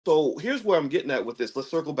So here's where I'm getting at with this. Let's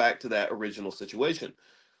circle back to that original situation.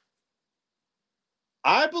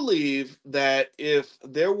 I believe that if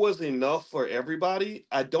there was enough for everybody,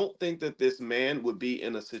 I don't think that this man would be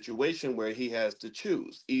in a situation where he has to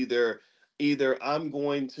choose. Either I'm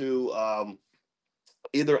going to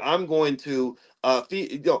either I'm going to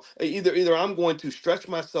feed, either I'm going to stretch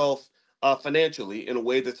myself financially in a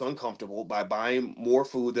way that's uncomfortable by buying more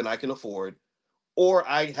food than I can afford, or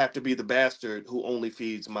I have to be the bastard who only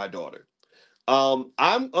feeds my daughter.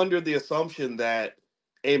 I'm under the assumption that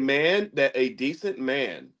a decent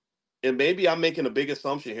man, and maybe I'm making a big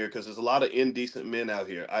assumption here because there's a lot of indecent men out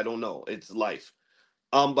here. I don't know. It's life.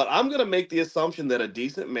 But I'm gonna make the assumption that a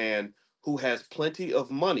decent man who has plenty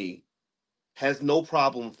of money has no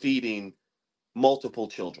problem feeding multiple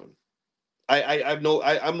children. I've no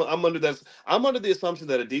I'm under the assumption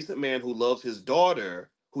that a decent man who loves his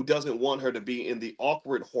daughter, who doesn't want her to be in the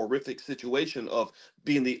awkward, horrific situation of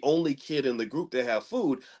being the only kid in the group to have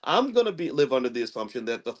food, I'm gonna be live under the assumption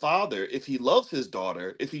that the father, if he loves his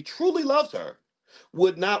daughter, if he truly loves her,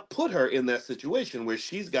 would not put her in that situation where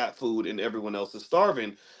she's got food and everyone else is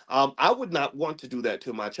starving. I would not want to do that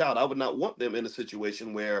to my child. I would not want them in a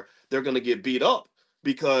situation where they're gonna get beat up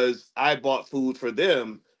because I bought food for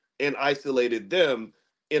them and isolated them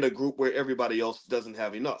in a group where everybody else doesn't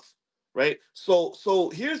have enough, right?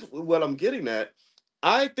 So here's what I'm getting at.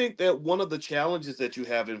 I think that one of the challenges that you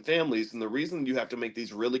have in families, and the reason you have to make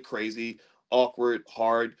these really crazy, awkward,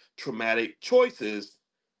 hard, traumatic choices,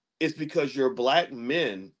 is because your black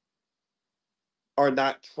men are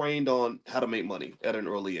not trained on how to make money at an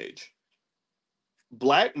early age.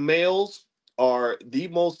 Black males are the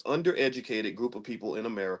most undereducated group of people in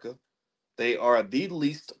America. They are the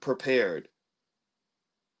least prepared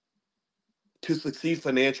to succeed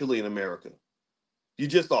financially in America. You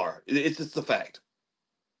just are. It's just a fact.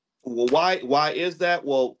 Well, why is that?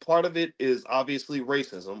 Well, part of it is obviously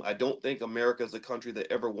racism. I don't think America is a country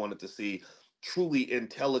that ever wanted to see truly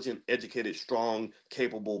intelligent, educated, strong,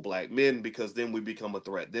 capable black men because then we become a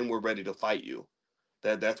threat. Then we're ready to fight you.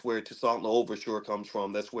 That's where Toussaint Overture comes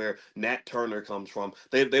from. That's where Nat Turner comes from.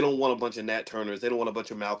 They don't want a bunch of Nat Turners. They don't want a bunch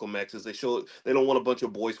of Malcolm X's. They don't want a bunch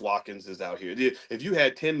of Boyce Watkinses out here. If you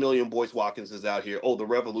had 10 million Boyce Watkinses out here, oh, the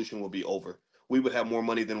revolution would be over. We would have more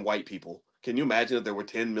money than white people. Can you imagine if there were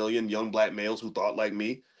 10 million young black males who thought like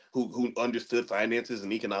me, who understood finances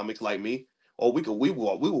and economics like me? Oh, we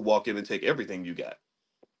would walk in and take everything you got.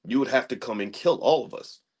 You would have to come and kill all of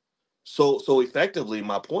us. So effectively,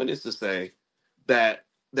 my point is to say that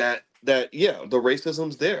yeah, the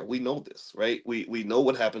racism's there. We know this, right? We know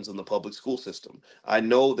what happens in the public school system. I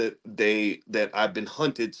know that I've been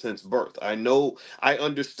hunted since birth. I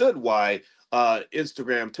understood why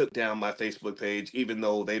Instagram took down my Facebook page, even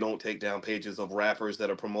though they don't take down pages of rappers that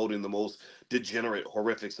are promoting the most degenerate,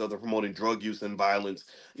 horrific stuff. They're promoting drug use and violence.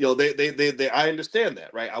 I understand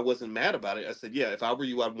that, right? I wasn't mad about it. I said, yeah, if I were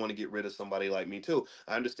you, I'd want to get rid of somebody like me too.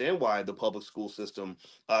 I understand why the public school system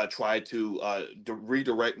tried to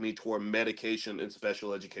redirect me toward medication and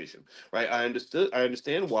special education. Right? I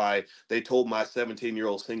understand why they told my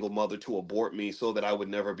 17-year-old single mother to abort me so that I would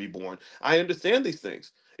never be born. I understand these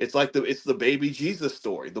things. It's the baby Jesus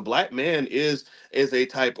story. The black man is a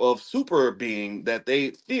type of super being that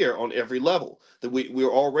they fear on every level. That we're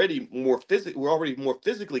already more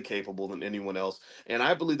physically capable than anyone else, and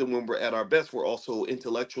I believe that when we're at our best, we're also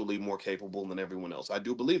intellectually more capable than everyone else. I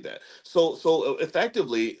do believe that. So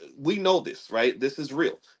effectively, we know this, right? This is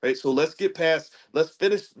real, right? So let's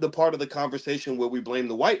finish the part of the conversation where we blame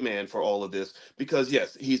the white man for all of this, because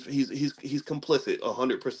yes, he's complicit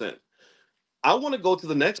 100%. I want to go to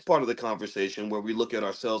the next part of the conversation where we look at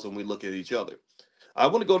ourselves and we look at each other. I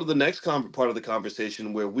want to go to the next part of the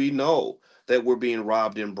conversation where we know that we're being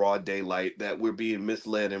robbed in broad daylight, that we're being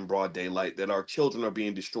misled in broad daylight, that our children are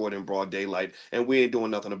being destroyed in broad daylight, and we ain't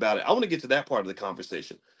doing nothing about it. I want to get to that part of the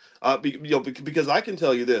conversation, because I can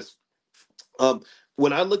tell you this. Um,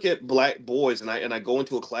 when I look at black boys and I go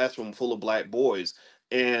into a classroom full of black boys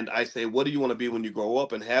and I say, "What do you want to be when you grow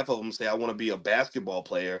up?" and half of them say, "I want to be a basketball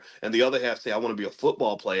player," and the other half say, "I want to be a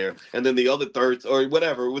football player," and then the other third or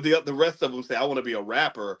whatever, with the rest of them say, "I want to be a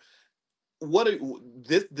rapper." what are,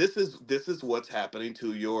 this is what's happening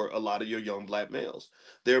to your a lot of your young black males.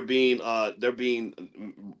 They're being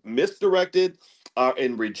misdirected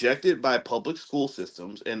and rejected by public school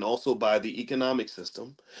systems and also by the economic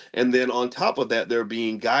system, and then on top of that they're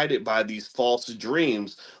being guided by these false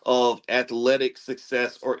dreams of athletic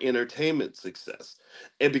success or entertainment success.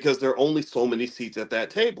 And because there are only so many seats at that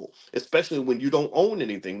table, especially when you don't own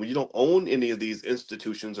anything, when you don't own any of these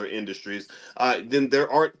institutions or industries, then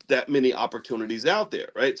there aren't that many opportunities out there,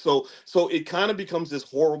 right? So it kind of becomes this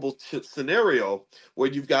horrible scenario where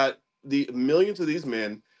you've got the millions of these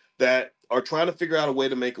men that are trying to figure out a way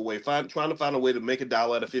to make a way, trying to find a way to make a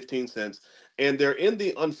dollar out of 15 cents. And they're in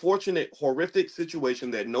the unfortunate, horrific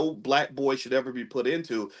situation that no black boy should ever be put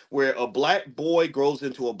into, where a black boy grows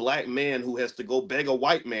into a black man who has to go beg a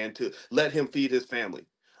white man to let him feed his family.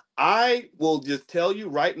 I will just tell you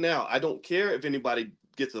right now, I don't care if anybody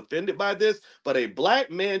gets offended by this, but a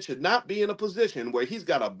black man should not be in a position where he's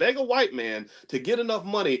got to beg a white man to get enough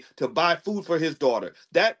money to buy food for his daughter.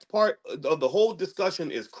 That part of the whole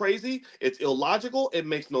discussion is crazy. It's illogical. It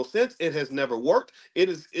makes no sense. It has never worked. It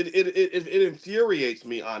infuriates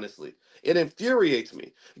me, honestly. It infuriates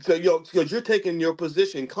me. So because you're taking your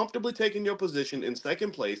position, comfortably taking your position in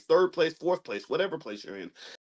second place, third place, fourth place, whatever place you're in,